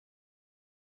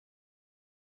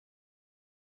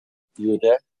You were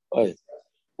there? Oh, yeah.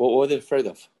 What were they afraid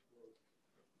of?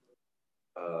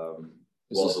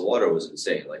 Well, the water was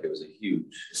insane. Like, it was a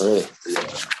huge. Really? Yeah.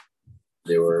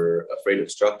 They were afraid of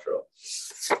structural.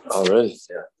 Oh, really?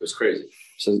 Yeah, it was crazy.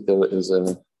 So it was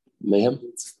mayhem?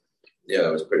 Yeah,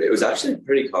 it was pretty. It was actually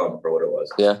pretty calm for what it was.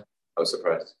 Yeah. I was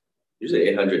surprised. Usually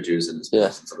 800 Jews in this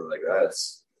place and something like that.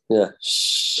 It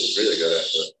was really good,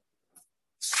 actually.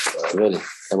 Really?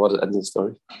 And what is the ending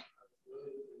story?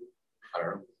 I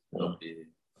don't know.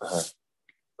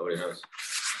 Nobody knows.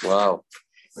 Wow.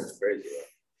 It's crazy.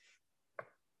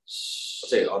 I'll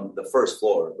say on the first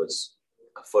floor was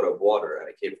a foot of water, and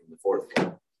it came from the fourth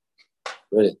floor.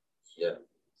 Really? Yeah.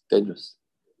 Dangerous.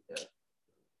 Yeah.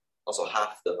 Also,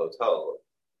 half the hotel,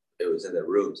 it was in their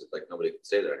rooms. Like, nobody could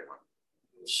stay there anymore.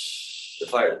 The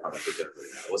fire department did it.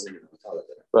 It wasn't even a hotel that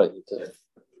did it. Right.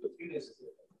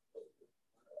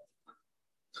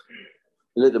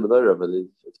 You lit the menorah, but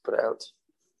it's put out.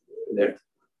 There.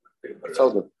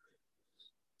 Feldman.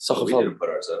 We didn't put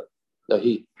ours up. No,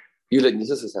 you lit in your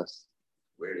sister's house.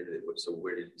 Where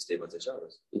did he stay once at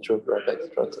Shabbos? He drove right back to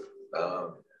Toronto.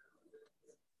 Well,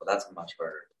 that's much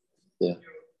harder. Yeah.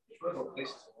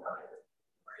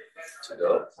 To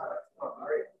go.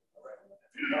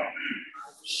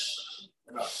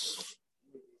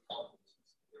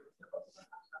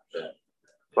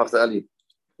 Dr. Ali,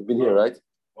 you've been here, right?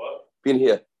 What? Been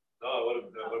here. No, I would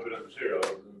have been at the zero. I was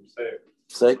a mistake.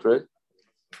 Mistake, right?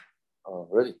 Oh,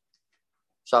 really?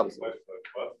 Shabbos. What?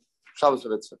 Shabbos for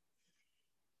mitzvah.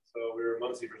 So we were in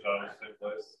Muncie for Shabbos, same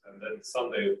place, and then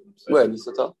Sunday. Where, in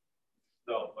Yisrael?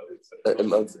 No, but it's in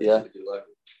Muncie, yeah.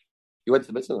 You went to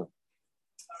the mitzvah? No?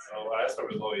 Oh, I asked him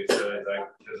as well. He said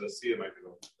there's a siyum I could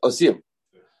go. Oh, siyum.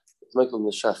 It's Michael in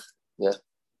the Shach. Yeah.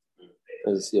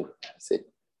 There's a siyum. I see.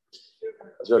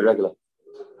 It's very regular.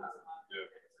 Yeah.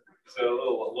 So a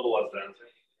little less than.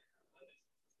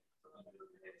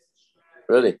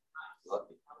 Really?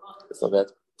 It's not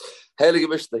bad. Heilige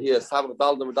Mishnah here, Samach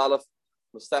Dal Nummer Dalef,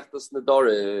 Mestechtes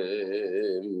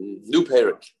Nedarim, new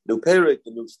Perik, a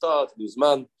new start, new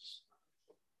Zman.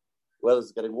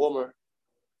 Weather's getting warmer.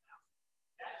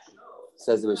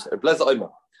 Says the Mishnah. Bless the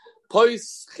Oima.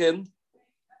 Poischin,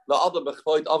 the other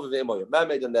Bechvoit of the Emoy. Man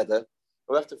made a nether.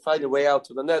 We have to find a way out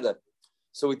to the nether.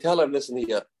 So we tell him, listen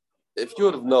here, if you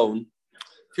would have known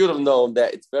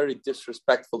that it's very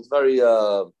disrespectful, it's very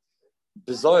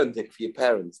bizarrentic for your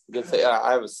parents. You can say,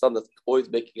 I have a son that's always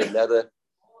making a nether.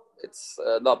 It's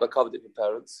not becoming your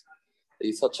parents.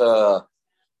 He's such a,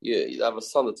 you have a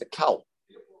son that's a cow.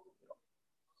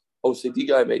 OCD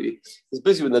guy, maybe. He's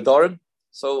busy with Nedarim.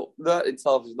 So that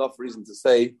itself is enough reason to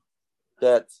say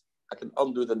that I can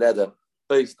undo the nether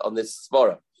based on this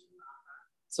svara.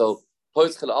 So,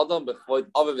 Adam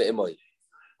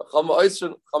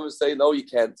say, no, you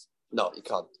can't. No, you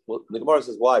can't. Well, the Gemara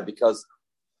says, why? Because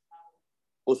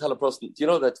we'll tell a person, do you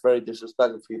know that's very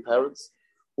disrespectful for your parents?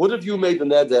 What if you made the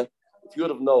nether if you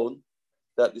would have known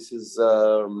that this is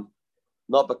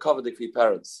not becovered for your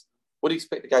parents? What do you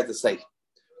expect the guy to say?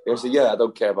 He'll say, yeah, I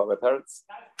don't care about my parents.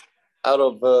 Out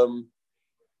of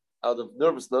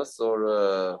nervousness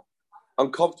or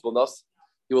uncomfortableness,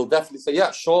 he will definitely say,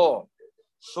 yeah, sure,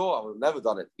 I would have never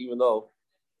done it, even though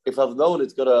if I've known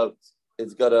it's gonna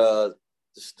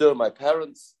disturb my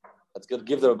parents, it's gonna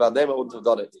give them a bad name, I wouldn't have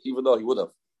done it, even though he would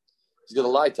have. He's gonna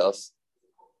lie to us,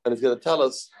 and he's gonna tell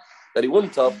us that he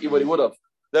wouldn't have, even when he would have.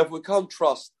 Therefore, we can't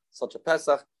trust such a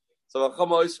Pesach. So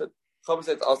Chama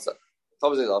says also.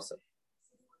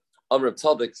 Reb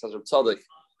Tzaddik says, Reb Tzaddik,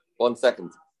 1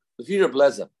 second. The future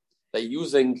Blazer, they're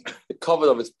using the cover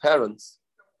of his parents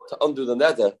to undo the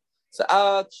nether. So,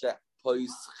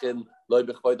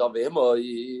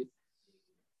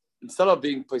 instead of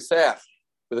being Pesach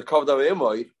with the cover of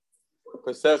Imoy,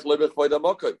 Pesach loy.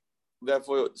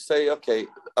 Therefore, say, okay,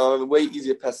 way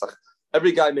easier Pesach.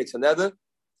 Every guy makes a nether.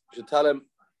 You should tell him,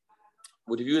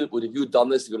 would have you done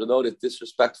this? You're going to know that it's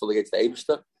disrespectful against the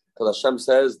Eibishter. Because Hashem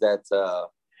says that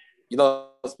you're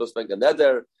not supposed to make a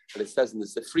nether, but it says in the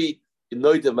Sefri,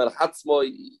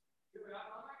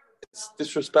 it's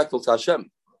disrespectful to Hashem.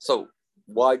 So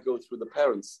why go through the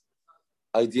parents'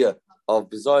 idea of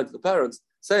design to the parents?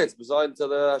 Say it's designed to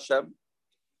the Hashem.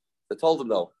 They told him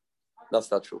no.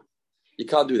 That's not true. You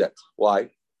can't do that.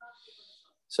 Why?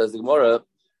 Says the Gemara,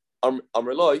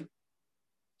 Amreloi,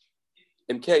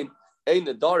 in Cain, Ein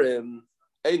Nedarim.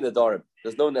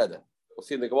 There's no nether. We'll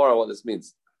see in the Gemara what this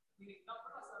means.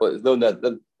 Well, there's no nether.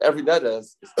 Then every nether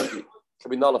can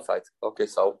be nullified. Okay,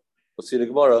 so we'll see in the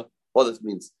Gemara what this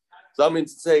means. So that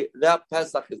means to say that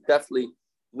Pesach is definitely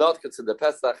not considered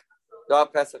Pesach.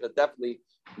 That Pesach is definitely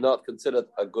not considered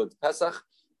a good Pesach,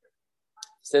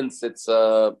 since it's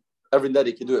Every neder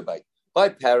you can do it by. By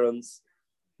parents,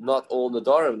 not all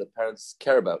Nedarim the parents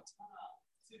care about.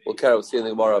 We'll care. We'll see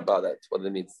anything more about that. What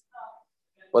that means.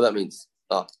 What that means.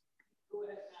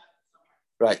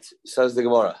 Right. Says the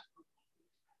Gemara.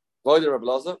 Void Rabbi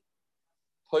Lazar.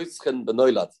 Poitzchen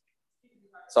benoilad.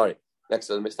 Sorry. Next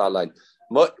to the missed out line.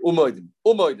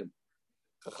 Umoidim.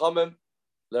 Chachamim.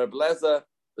 Rabbi Lazar.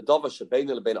 Bedova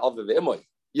shebeinu lebein aviv ve'imoy.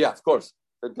 Yeah, of course.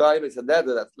 The guy makes a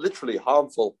neder that's literally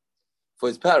harmful for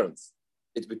his parents.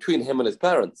 It's between him and his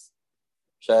parents.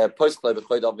 The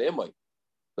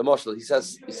marshal, he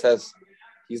says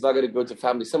he's not going to go to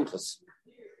family simchas.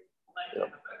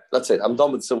 That's it. I'm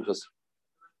done with simchas.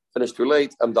 Finished too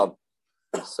late. I'm done.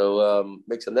 So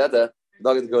makes a neder.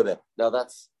 Not going to go there. Now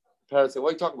that's parents say, what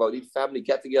are you talking about? We need family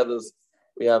get-togethers.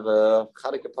 We have a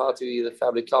Hanukkah party. The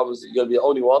family comes. You're going to be the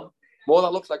only one. More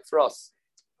that looks like for us.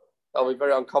 That'll be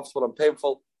very uncomfortable and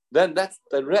painful. Then that's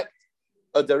a direct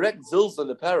zilz on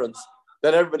the parents.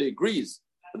 Then everybody agrees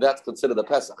that that's considered a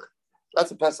Pesach.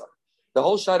 That's a Pesach. The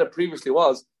whole shayla previously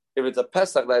was, if it's a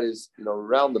Pesach that is,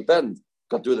 around the bend,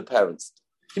 got to do with the parents.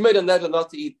 He made a neder not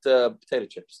to eat potato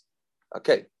chips.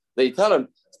 Okay. Then you tell him,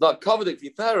 it's not coveted for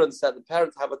your parents that the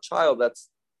parents have a child that's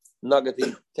not going to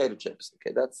eat potato chips.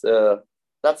 Okay, that's a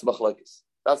machlokes.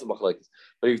 That's a machlokes.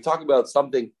 But if you're talking about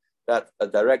something that a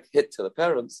direct hit to the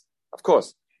parents, of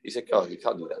course, you say, oh, you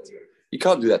can't do that. You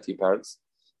can't do that to your parents.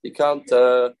 You can't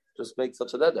just make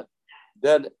such a neder.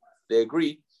 Then they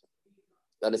agree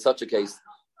that in such a case,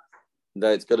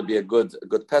 that it's going to be a good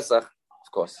Pesach.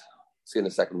 Of course, see in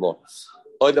a second more.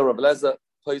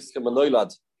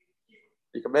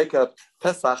 You can make a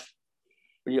Pesach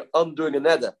when you're undoing a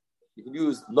neder. You can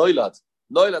use noilad.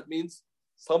 Noilad means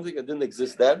something that didn't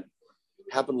exist then,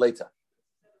 happened later.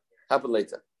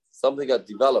 Something that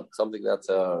developed, something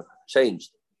that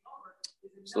changed.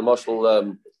 So the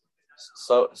marshal,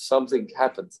 so something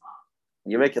happened.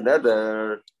 You make a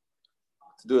neder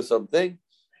to do something,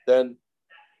 then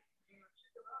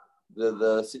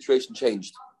the situation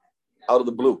changed out of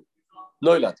the blue.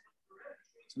 Noilad.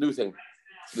 It's a new thing.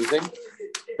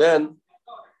 Then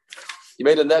he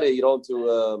made a neder,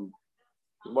 to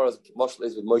Gemara's marshal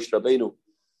is with Moshe Rabbeinu.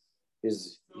 He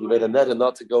made a neder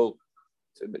not to go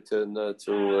not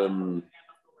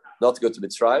to go to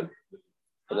Mitzrayim.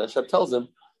 And then Hashem tells him,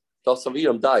 Das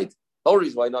Aviram died. The only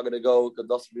reason why he's not going to go because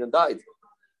Das Aviram died.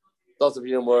 Das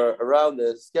Aviram were around,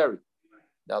 they're scary.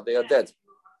 Now they are dead.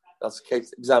 That's a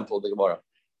case example of the Gemara.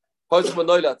 We had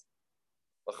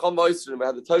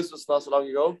the Tosfos not so long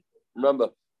ago. Remember,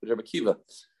 with Rebbe Kiva,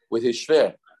 with his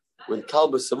shver, with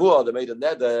Kalba Savua, they made a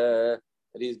neder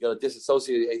that he's going to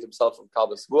disassociate himself from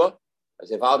Kalba Savua.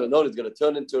 As if I don't know it's going to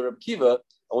turn into Rebbe Kiva,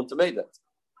 I want to make that.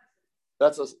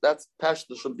 That's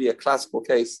passion should be a classical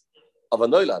case of a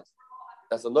noilad.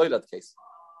 That's a noilad case.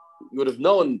 You would have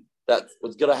known that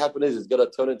what's going to happen is it's going to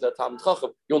turn into a Talmid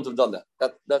Chacham. You wouldn't have done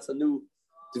that. That's a new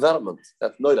development.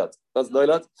 That's noilad. That's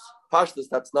noilad. Pashtus,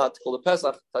 that's not called a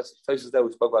Pesach. That's Tosfos there.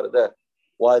 We spoke about it there.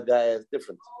 Why that is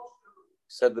different.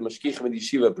 Said the Mashkichim in the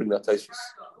Yeshiva bring that Tosfos.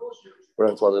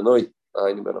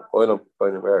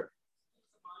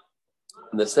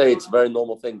 And they say it's a very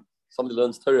normal thing. Somebody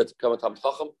learns Torah to become a Talmid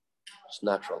Chacham. It's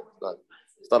natural.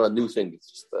 It's not a new thing.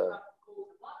 It's just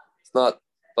it's not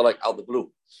like out the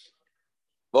blue.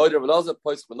 Void Rabbi Lazar,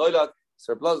 Pois Benoilad,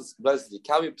 Sir Blazes, the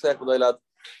Kami Pesach Benoilad,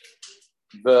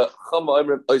 the Chama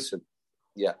Imrim Oisim.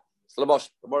 Yeah. So the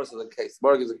Morris is a case.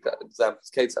 Morris is an example. It's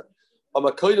case. I'm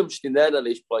a koidum shtinena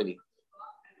leish pliny.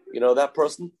 That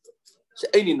person?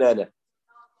 She'eni nena.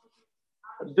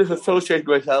 Disassociate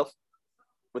myself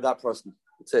with that person.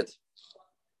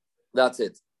 That's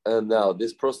it. And now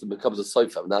this person becomes a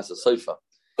sofa, and that's a sofa.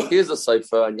 Here's a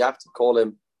sofa, and you have to call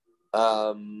him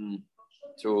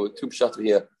to two pshatim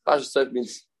here. Pasha sofa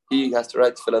means he has to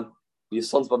write tefillin. His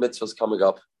son's bar mitzvah is coming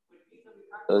up,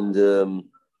 and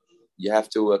you have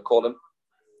to call him.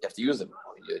 You have to use him.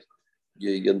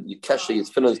 You cash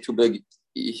his tefillin is too big.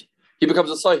 He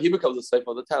becomes a sofa. He becomes a sofa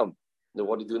of the town. Then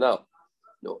what do you do now?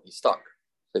 No, he's stuck.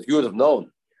 So if you would have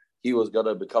known he was going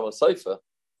to become a sofa,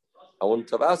 I wouldn't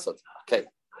have asked it. Okay,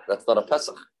 that's not a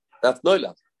Pesach. That's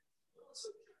noilad.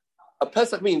 A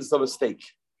Pesach means a mistake.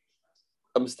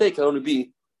 A mistake can only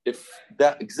be if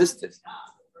that existed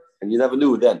and you never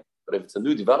knew then. But if it's a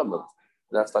new development,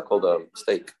 that's not called a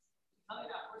mistake.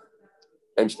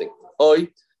 Interesting. Oi,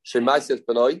 Shemaisef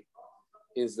Benoi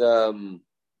is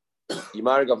you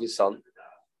married off his son,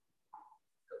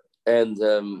 and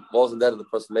wasn't that the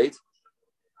person made?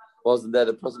 Wasn't that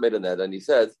the person made a net? And he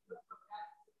said,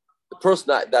 the person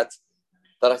that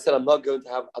I said I'm not going to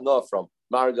have a noah from,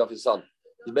 married off his son.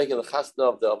 He's making the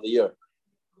chasna of the year.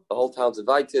 The whole town's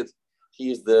invited.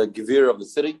 He is the gevir of the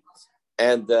city.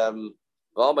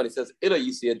 And he says, "Ila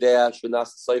you see a day should not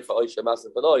say for Oisha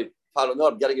Master Benoy. I don't know.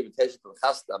 I'm getting invitation to the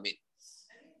chasna. I mean,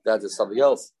 that is something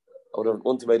else. I would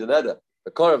want to make the neder.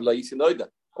 The car of La Yisi Noida.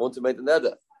 I want to make the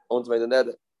neder. I want to make the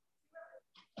neder.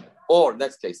 Or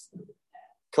next case,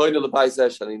 Koine leBaisa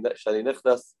Shani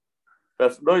Nichnas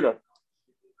Beth Noida.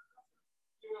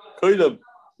 Koine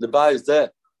leBais is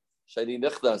there. Shani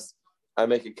Nichnas. I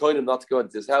make a koine not to go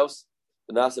into this house.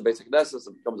 The Nasa basic Nessus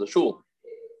becomes a shul.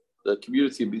 The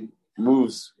community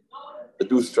moves. The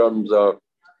Dustrums are.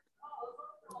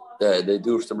 They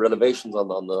do some renovations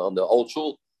on the old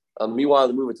shul, and meanwhile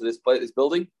they move into this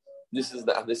building. This is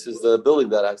the building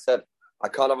that I said I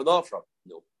can't have an offer from.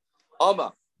 No,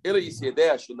 Ama, you see a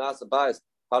day should not bias.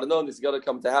 I don't know this is gonna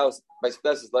come to the house. My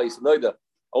success is like you know that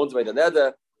I want to make the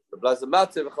neder. The blessed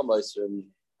matter, the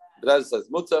blessed says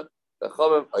mutter. The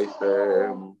chomim,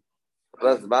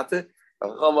 blessed matter. The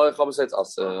chomim says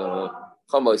us.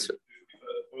 Chomim.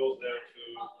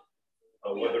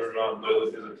 Whether or not Noida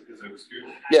is an excuse.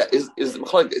 Yeah, is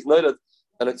Noida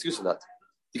an excuse for that?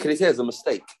 You can say it's a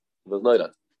mistake. There's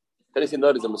Noida. Can you say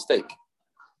Noida is a mistake?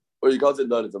 Or you can't say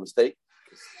Noida is a mistake.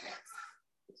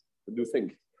 It's a new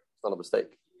thing. It's not a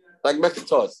mistake. Like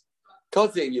Mekhitos.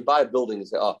 Can't say you buy a building and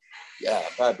say, oh, yeah,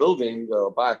 buy a building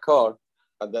or buy a car,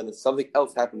 and then something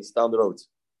else happens down the road.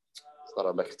 It's not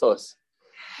a Mekhitos.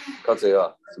 Can't say,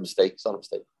 oh, it's a mistake. It's not a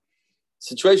mistake.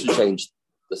 Situation changed.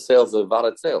 The sales are a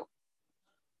valid sale.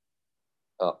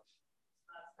 Oh.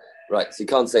 Right, so you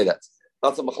can't say that.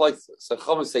 That's a machlok. So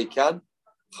Chama say can,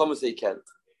 Chama say can't.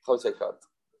 Chama say can't.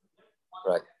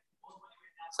 Right.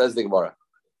 Says the Gemara.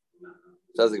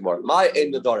 My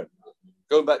in Nedarim.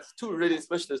 Going back to two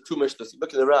mishnahs. You're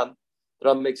looking around, the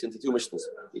Ram makes into two mishnahs.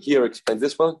 Here explains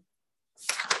this one.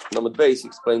 Number base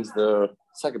explains the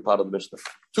second part of the mishnah.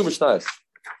 Two mishnahs.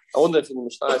 I wonder if in the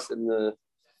mishnahs in the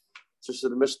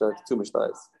Mishnah, two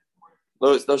mishnahs.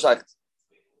 No, it's no shaykhs.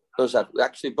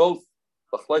 Actually, both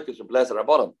Bachloikas and Blazer are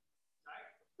bottom.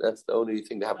 That's the only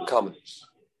thing they have in common.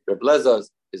 Their Blazer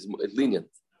is lenient.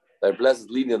 Their Blazer is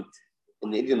lenient in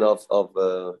the Indian of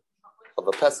a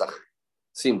Pesach.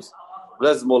 Seems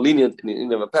Blazer is more lenient in the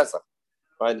Indian of a Pesach.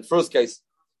 Right? In the first case,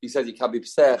 he says you can't be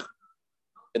Pesach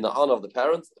in the honor of the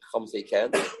parents. Chum say you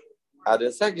can. And in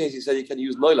the second case, he said you can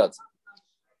use Noilad.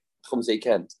 Chum say you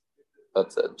can't.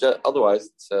 But otherwise,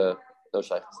 it's no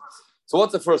shaykhs. So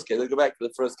what's the first case? Let's go back to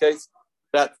the first case.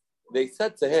 That they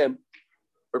said to him,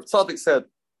 Rav Tzaddik said,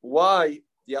 why do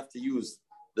you have to use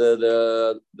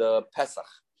the Pesach?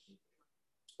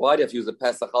 Why do you have to use the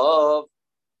Pesach of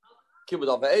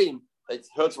Kibbutz Avayim? It's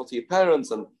hurtful to your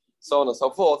parents and so on and so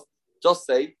forth. Just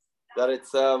say that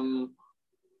it's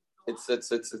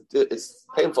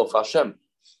painful for Hashem.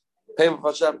 Painful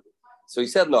for Hashem. So he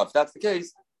said, no, if that's the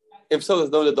case, if so, there's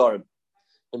no Nedarim.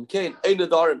 And Cain, ain't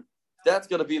Nedarim. That's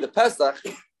going to be the Pesach,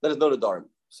 then there's no Nedarim.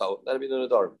 So that'll be no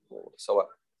Nedarim. So what?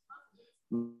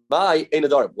 My ein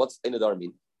Nedarim. What's ein Nedarim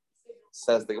mean?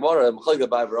 Says the Gemara,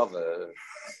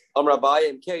 Rabbi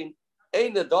and Cain,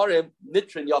 ein Nedarim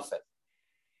nitrin yafet.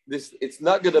 This it's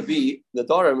not going to be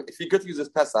Nedarim. If you could use this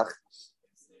Pesach,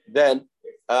 then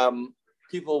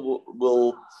people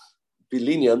will be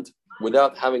lenient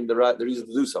without having the reason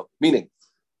to do so. Meaning,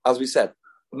 as we said,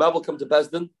 a man will come to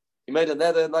Besdin. He made a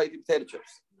neder and eat potato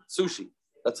chips. Sushi.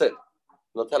 That's it.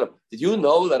 And I'll tell him, did you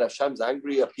know that Hashem's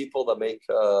angry at people that make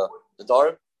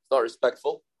Nedarim? It's not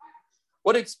respectful.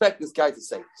 What do you expect this guy to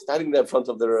say? Standing there in front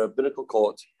of the rabbinical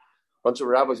court, a bunch of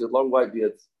rabbis with long white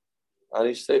beards, and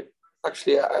he should say,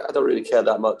 actually, I don't really care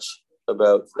that much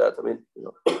about that. I mean,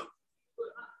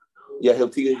 yeah,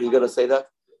 he's going to say that.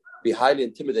 Be highly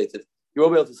intimidated. You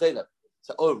won't be able to say that.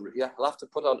 Say, he'll have to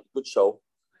put on a good show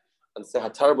and say how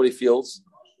terrible he feels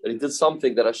that he did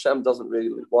something that Hashem doesn't really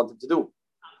want him to do.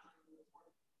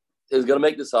 He's going to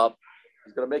make this up.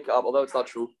 He's going to make it up, although it's not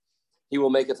true. He will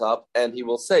make it up, and he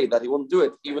will say that he won't do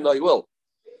it, even though he will.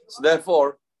 So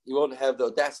therefore, he won't have the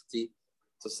audacity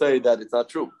to say that it's not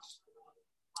true.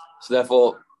 So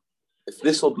therefore, if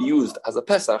this will be used as a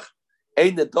Pesach,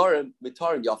 ein Nedarim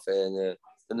mitarin yafe, and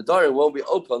the Nedarim won't be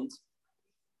opened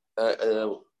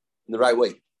in the right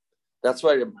way. That's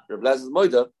why Reb Lazar's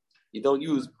Moida, you don't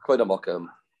use Koina Makam.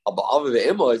 You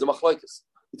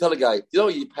tell the guy, you know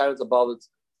your parents are bothered.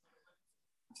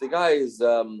 If the guy is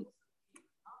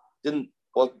didn't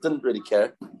really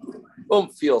care,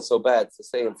 won't feel so bad to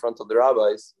say in front of the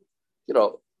rabbis,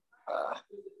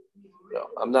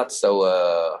 I'm not so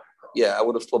I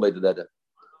would have still made the neder.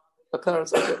 My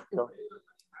parents are good,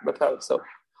 my parents. So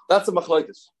that's a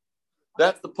machlokes.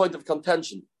 That's the point of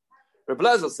contention. Reb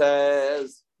Lezer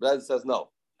says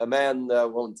no. A man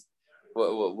will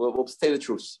say the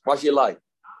truth. Why should you lie?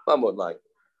 Man won't lie.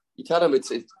 You tell him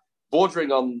it's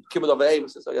bordering on kibbutz of aim. He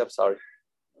says, "Oh yeah, I'm sorry,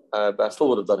 but I still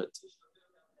would have done it.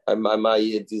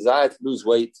 My desire to lose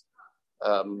weight,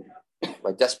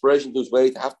 my desperation to lose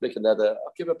weight, I have to make another.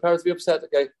 I'll give my parents be upset.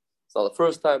 Okay, it's not the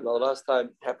first time, not the last time.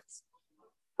 It happens.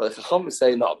 But the Chacham is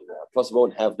saying, no, a person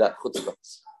won't have that chutzpah,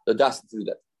 the audacity to do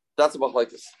that. That's about like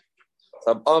this.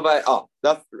 So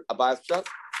that's Abay's pshat.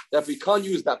 If we can't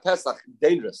use that Pesach,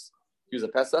 dangerous. Use a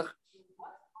Pesach.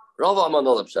 Rav Am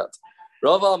another pshat.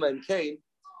 Rav Am and Cain,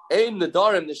 aim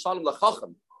Nedarim nishanim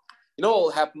lachacham. You know what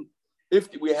will happen if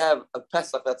we have a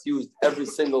Pesach that's used every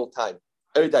single time?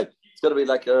 Every time. It's going to be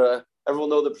like everyone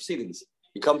know the proceedings.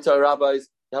 You come to our rabbis,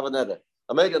 you have a neder.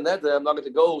 I made a neder, I'm not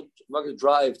going to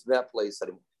drive to that place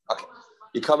anymore. Okay.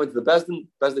 You come into the Bezdin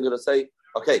going to say,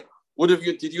 okay,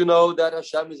 did you know that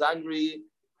Hashem is angry?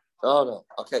 Oh no.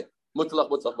 Okay. Mutlach.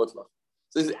 So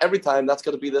this is every time that's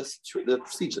going to be the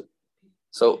procedure.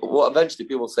 So eventually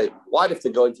people will say, why if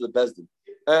they go into the Bezdin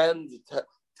and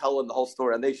tell them the whole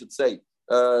story and they should say,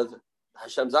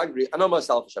 Hashem's angry. I know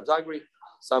myself, Hashem's angry.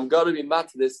 So I'm going to be mad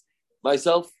to this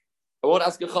myself. I won't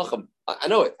ask a chacham. I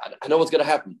know it. I know what's going to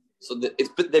happen. So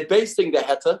they're basing the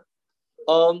heta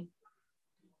on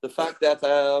the fact that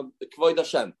the kvoid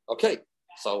Hashem. Okay,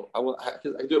 so I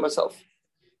can do it myself.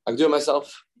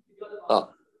 Oh,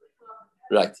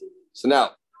 right. So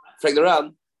now, frag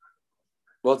around.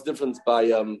 What's the difference by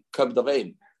kibbutz of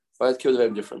aim? Why is kibbutz of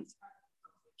aim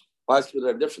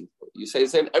different? You say the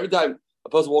same every time a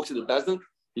person walks into the Bezdin.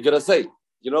 You're going to say,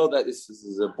 you know that this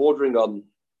is bordering on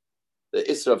the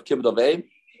Isra of kibbutz of aim,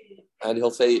 and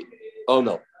he'll say, oh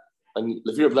no. And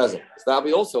Lefir Blazer. So that'll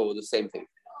be also the same thing.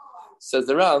 Says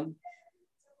the Ram,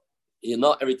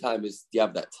 not every time is you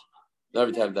have that. Not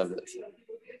every time you have that.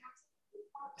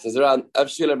 Says the Ram,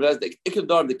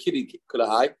 Nedarim, the kiddie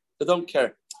kulahai, they don't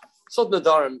care. So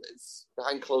Nedarim, it's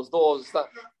behind closed doors. It's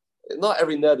not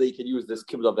every neder you can use this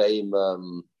kibbutz of aim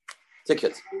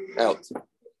ticket out.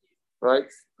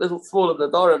 Right? Little small of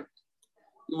Nedarim,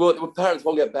 parents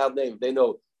won't get bad name. They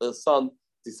know the son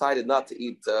decided not to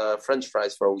eat French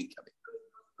fries for a week. I mean,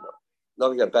 not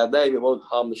to get bad name. It won't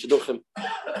harm the shidduchim.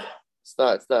 It's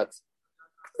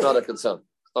not a concern.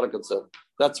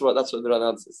 That's what the Ran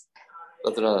answers.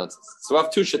 So we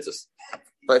have two shittas.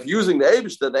 But if using the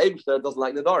Eibishter doesn't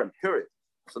like Nedarim, period.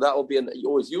 So that will be you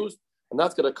always use, and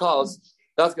that's going to cause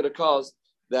that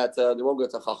they won't go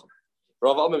to Chacham.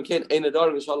 Rav Amim Kain ein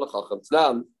Nedarim inshallah Chacham.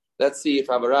 Now let's see if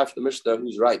I have a Rav the Mishnah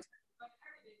who's right.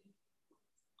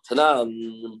 Tanan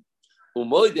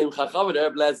umoidim Chacham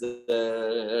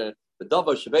the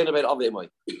davar shebein bein avimai.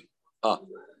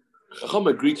 Chacham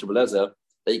agreed to Belezer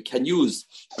that you can use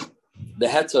the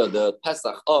heter, the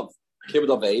Pesach of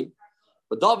kibbutz of aim,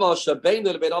 but davar shebein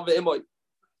bein avimai.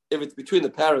 If it's between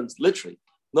the parents, literally,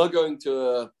 not going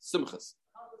to simchas,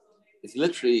 it's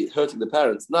literally hurting the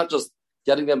parents, not just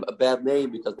getting them a bad name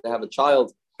because they have a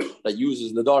child that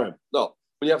uses Nedarim. No,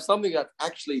 when you have something that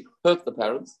actually hurts the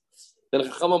parents, then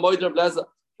Chacham Moider Blazer,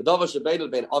 the davar shebein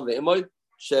bein avimai,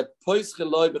 she poischin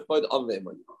loy b'chvoid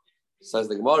avimai. Says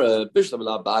the Gemara, Bishlam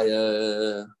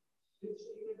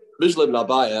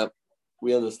Labaya,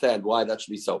 we understand why that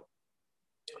should be so.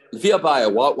 Why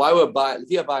were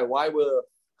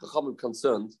Chachamim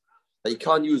concerned that you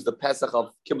can't use the Pesach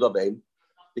of Kibbutz of Aim?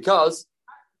 Because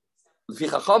the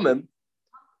Chachamim,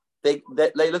 they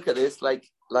look at this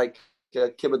like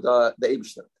Kibbutz the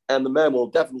Eibishter, and the man will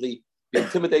definitely be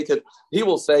intimidated. He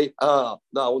will say, no,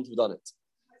 I wouldn't have done it.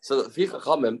 So the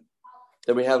Chachamim,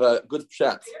 then we have a good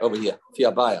pshat over here,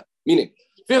 Fiabaya. Meaning,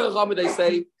 they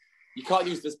say you can't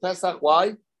use this Pesach.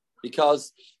 Why?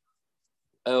 Because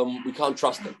we can't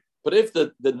trust them. But if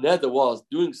the neder was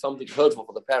doing something hurtful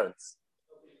for the parents,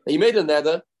 he made a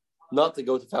neder not to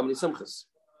go to family simchas.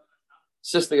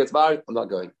 Sister gets married, I'm not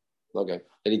going. And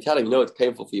you tell him, it's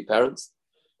painful for your parents.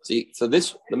 See, so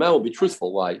the man will be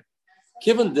truthful. Why?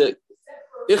 Given the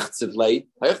ichtzivlei,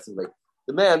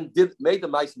 the man made the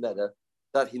mice neder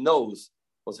that he knows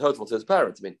was hurtful to his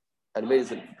parents. I mean, and he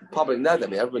made it public neder. I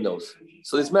mean, everyone knows.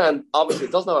 So this man obviously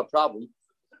doesn't have a problem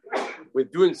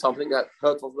with doing something that's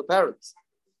hurtful to the parents.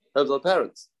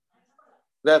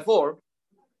 Therefore,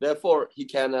 we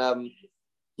can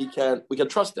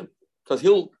trust him because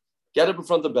he'll get up in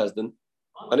front of Bezdin,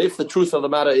 and if the truth of the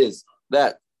matter is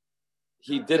that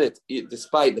he did it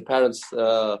despite the parents'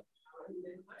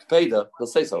 payda, he'll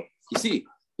say so. You see,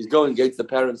 he's going against the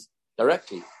parents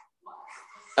directly.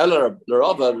 That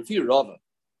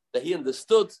he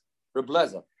understood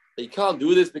Reblezer, that he can't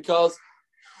do this because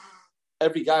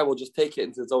every guy will just take it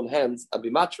into his own hands and be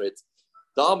matrit.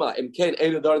 Why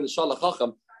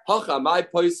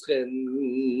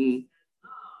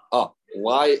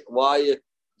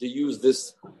do you use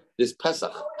this this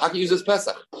Pesach. How can you use this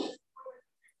Pesach?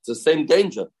 It's the same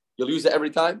danger. You'll use it every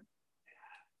time.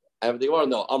 And they want to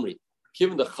know, Amri,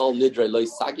 given the Chal Nidre Loi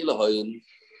Sagi Lahoyin,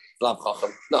 Lav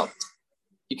Chacham. No,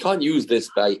 you can't use this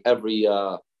by every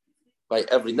neder.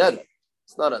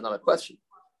 It's not a question.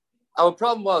 Our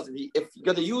problem was if you're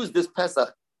going to use this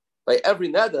Pesach by every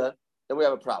neder, then we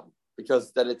have a problem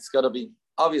because then it's going to be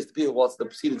obvious to people what the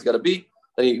proceedings going to be.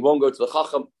 Then he won't go to the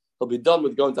Chacham. He'll be done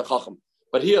with going to Chacham.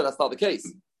 But here, that's not the case.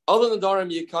 Other than Nedarim,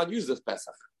 you can't use this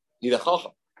Pesach. Neither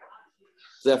Chacham.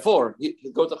 Therefore,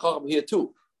 he'll go to Chacham here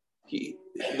too.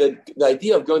 The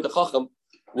idea of going to Chacham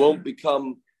won't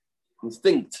become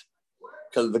instinct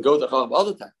because they go to Chacham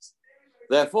other times.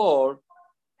 Therefore,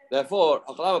 you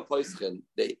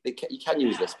can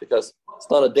use this because it's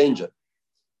not a danger.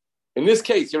 In this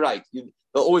case, you're right. They'll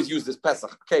always use this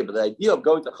Pesach. Okay, but the idea of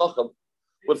going to Chacham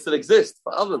will still exist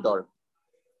for other Nedarim.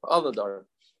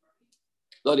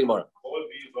 Not anymore. What would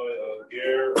be by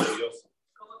Ger or Yosef?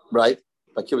 Right?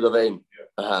 By Kibbutz of Aim.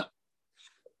 Yeah.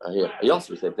 Here.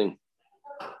 Yosef, same thing.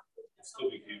 Still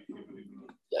be Kibbutz.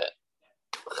 Yeah.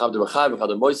 Chavdu B'chai,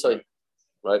 Chavdu Moisei.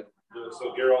 Right?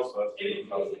 So Ger also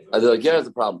has the Ger is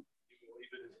the problem.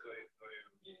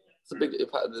 It's a big.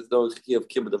 There's no key of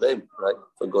Kibbutz of Aim, right?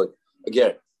 For going a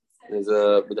Ger. There's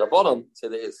a with Rabbanon say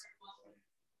there is.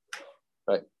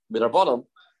 Right? With Rabbanon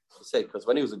say because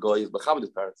when he was a guy, he was Mechamed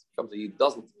his parents. He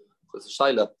doesn't. So it's a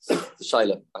Shaila. It's a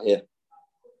Shaila. Here.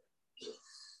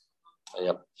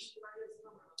 Yeah.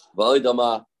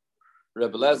 V'oidama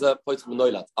Rebbe Lezer points from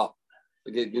Noilat.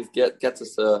 Gets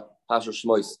us Pashur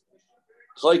Shmois.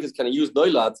 Choikas can I use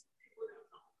Noilat,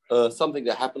 something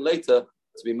that happened later,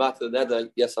 to be matter the nether,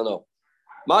 yes or no?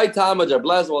 My time Rebbe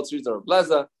Lezer, what's the reason of Rebbe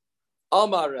Lezer?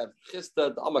 Amar Reb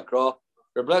Chista Amakra.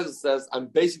 Rebbe Lezer says, I'm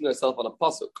basing myself on a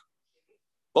pasuk.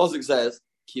 Pasuk says,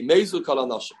 Ki Mezu Kol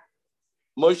Anashim.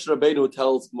 Moshe Rabbeinu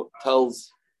tells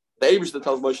the Eibishter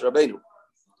tells Moshe Rabbeinu,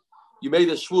 you made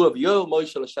a shvur of Yoel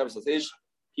Moshe L'Shem Satish.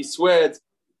 He swore,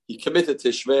 he committed to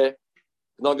Shver,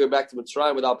 not going back to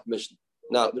Mitzrayim without permission.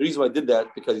 Now, the reason why I did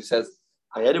that because he says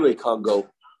I anyway can't go.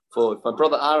 For if my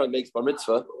brother Aaron makes bar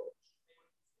mitzvah,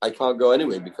 I can't go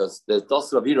anyway because there's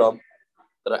Dosim of Aviram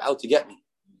that are out to get me.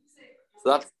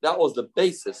 So that was the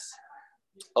basis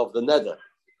of the neder.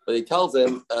 But he tells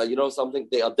him, you know something?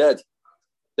 They are dead.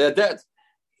 They are dead.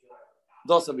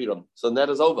 Dosim of Aviram. So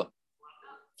neder's over.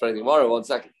 Frank tomorrow, 1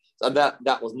 second. And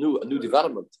that was a new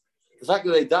development. The fact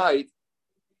that they died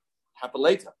happened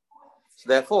later. So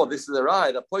therefore, this is a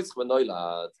ride. A points for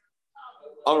Noilad.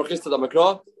 Amar Chista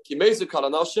Damakra, Ki Mesu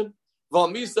Kalanoshim, Va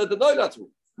Misa the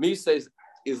Noilatu. Misa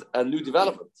is a new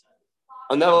development.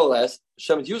 And nevertheless,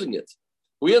 Hashem is using it.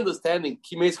 We understanding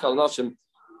Ki Mesu Kalanoshim,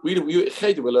 we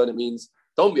learn it means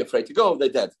don't be afraid to go, they're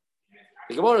dead.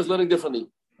 The Gemara is learning differently.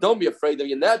 Don't be afraid of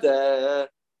your neder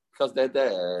because they're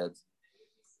dead.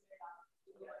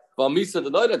 Misa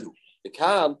the Noiladu. The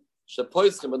Kam,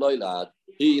 Shapoischim and Noilad.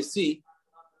 Here you see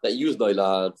that you use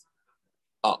Noilad.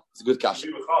 It's a good cash.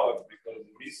 Because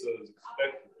Misa is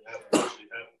expected to have to actually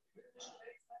happen.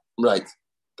 Right.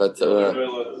 But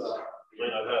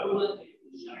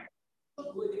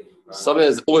something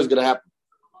is always going to happen.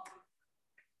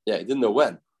 Yeah, he didn't know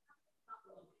when.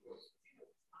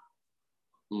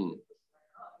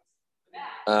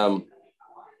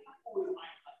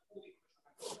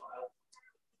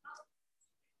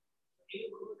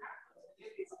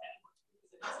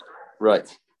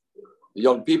 Right. The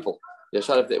young people. Yeah,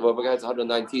 shut up. Well, the guy's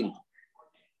 119.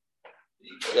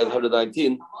 The guy's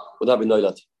 119 would not be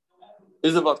Noilat.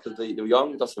 Is it because they were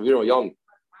young? That's when we were young.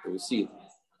 We see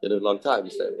they lived a long time.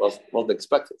 You say it wasn't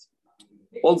expected.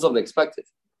 Wasn't something expected.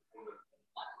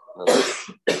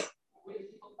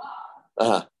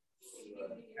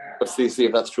 Let's see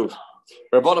if that's true.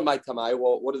 Rabbanan might tamai.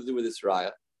 Well, what does it do with this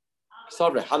raya?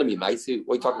 Sorry, Hanami might see.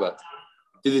 What are you talking about?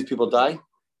 Did these people die?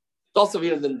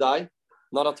 Dosavir didn't die.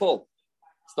 Not at all.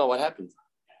 It's not what happened.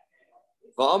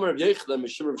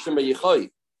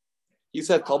 He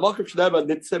said,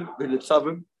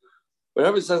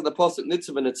 whenever it says in the pasuk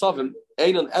Nitzim and Nitzavim,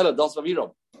 Einon Ela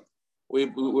Dosaviram. We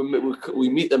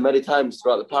meet them many times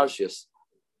throughout the parashas.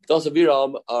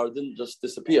 Dosaviram didn't just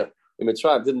disappear. In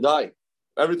Mitzrayim didn't die.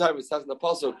 Every time it says in the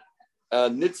pasuk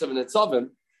Nitzim and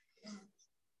Nitzavim,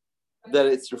 that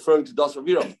it's referring to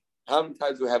Dosaviram. How many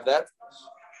times do we have that?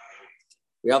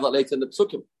 We have that later in the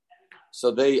psukim.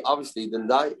 So they obviously didn't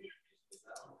die.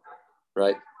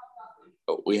 Right?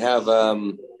 We have,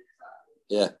 V'yifkes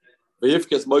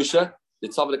Moshe,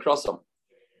 it's over the cross him.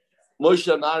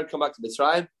 Moshe and Aaron come back to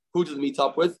Mitzrayim. Who does he meet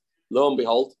up with? Lo and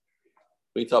behold,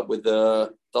 meet up with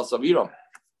the Dosaviram.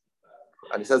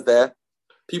 And he says there,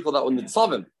 people that were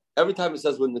Nitzavim. Every time it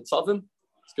says we're Nitzavim,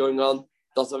 It's going on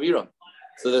Das Avira.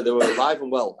 So that they were alive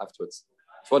and well afterwards.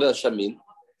 So what does Hashem mean?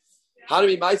 How do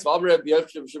we mice Amre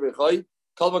B'Yavshim Shebechai?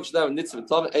 Kalvak Shneim Nitzim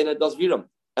Tam Eina Das Viram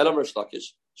Elamar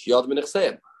Shlakish Shiad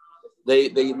Minechseim.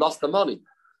 They lost the money,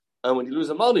 and when you lose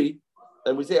the money,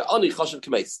 then we say Ani Chashav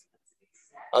Kmeis.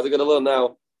 As we're going to learn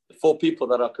now, the 4 people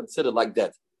that are considered like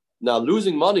dead. Now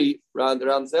losing money,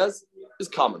 Rand says, is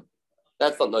common.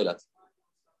 That's not noilat.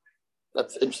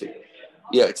 That's interesting.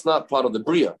 Yeah, it's not part of the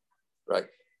bria, right?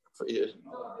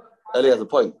 Eli has a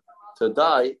point. To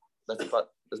die, that's part.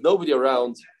 There's nobody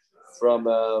around from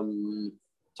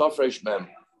Tafresh Mem,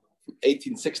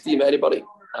 1860. Anybody?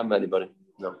 I'm anybody.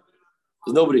 No.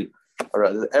 There's nobody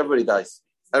around. Everybody dies.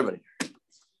 Everybody.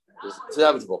 It's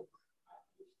inevitable.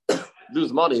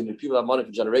 Lose money. I mean, people have money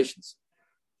for generations,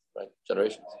 right?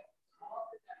 Generations.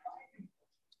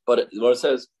 But what it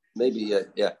says, maybe,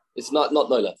 it's not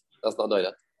noilat. That's not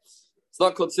noilat. It's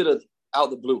not considered out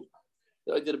of the blue.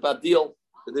 I did a bad deal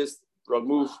for this wrong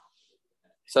move.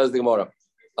 Says the Gemara.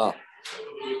 This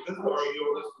is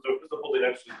the holding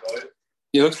actually died.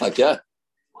 It looks like, yeah,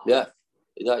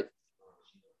 he died.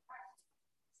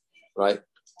 Right.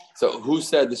 So who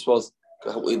said this was?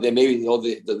 They maybe hold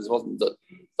that this wasn't the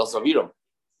Das Aviram.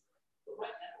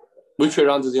 Which way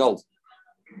around does he hold?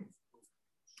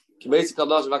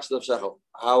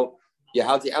 How? Yeah,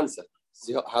 how do you answer?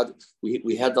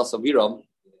 We had Das Aviram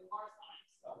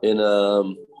in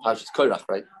Parshas Korach,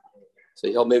 right? So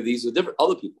he held maybe these were different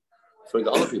other people, referring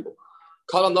to other people.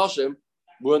 Kal Nashim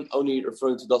weren't only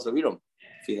referring to Das Aviram,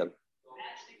 him,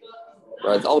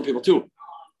 right? The other people too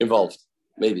involved,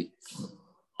 maybe.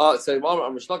 So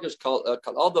Amr Shlakish Kal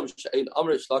Adam Shein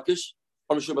Amr Shlakish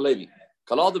Amr Shubalevi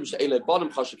Kal Adam Shein Lebanim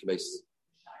Chashik Mace.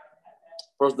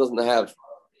 Person doesn't have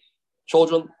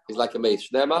children, he's like a mace.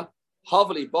 Shnema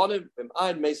Havali Banim Bim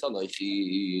Ein Mace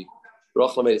Anoichi.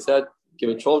 Rachel said,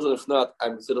 "Giving children, if not,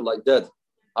 I'm considered like dead."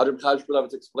 Adam Chayish will have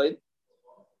to explain.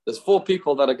 There's 4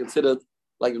 people that are considered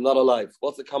like not alive.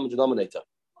 What's the common denominator?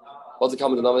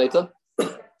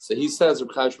 So he says,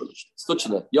 Reb Chaim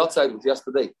Stuchina, Yotzeit was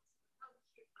yesterday.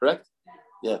 Correct?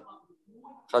 Yeah.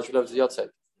 Chaim Shmulevitz is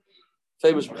Yotzeit.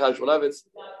 Famous Reb Chaim Shmulevitz,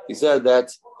 he said that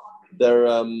their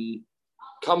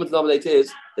common denominator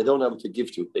is they don't have to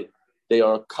give to. They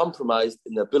are compromised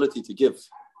in the ability to give.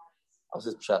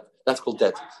 That's called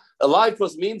debt. A live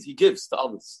person means he gives to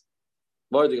others.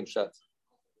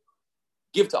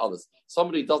 Give to others.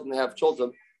 Somebody doesn't have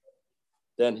children,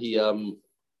 then he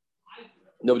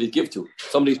nobody to give to.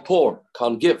 Somebody's poor,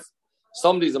 can't give.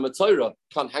 Somebody's a Matzorah,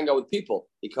 can't hang out with people,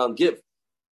 he can't give.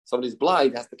 Somebody's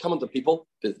blind, has to come into people,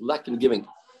 is lacking giving.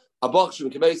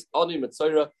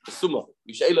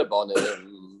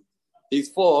 These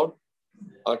 4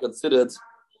 are considered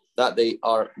that they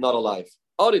are not alive.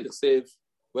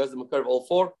 Where's the Makar of all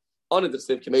 4?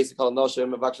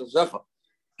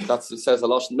 That's it says a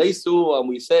Lashon Mesu, and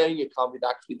we're saying it can't be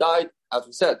actually died, as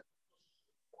we said.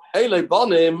 Eilei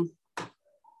Banim,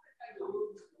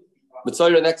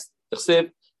 Mitzayra next,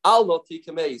 Al Noti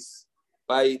Kameis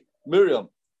by Miriam.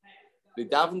 The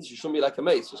Davin, she shouldn't be like a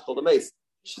mace, she's called a mace.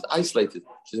 She's isolated,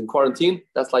 she's in quarantine,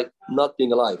 that's like not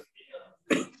being alive.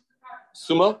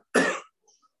 Suma,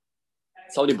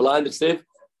 somebody blind, Chsev,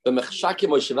 B'mechshaki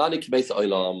Moshivani Kameis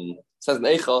Oilam. Says in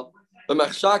Eicha,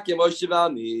 B'mechshaki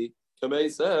Moshivani.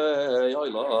 That's the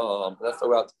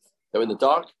way out. They were in the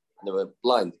dark and they were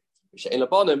blind.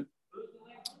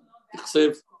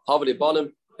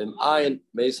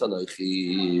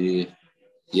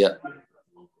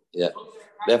 Yeah.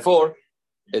 Therefore,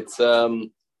 it's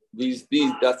these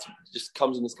that just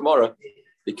comes in this Gemara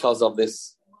because of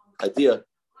this idea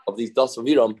of these Das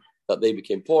Aviram that they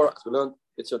became poor. As we learned,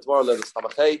 it's tomorrow. Let us have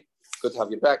a good to have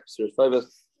you back. Serious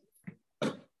favors.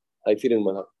 How you feeling,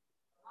 man?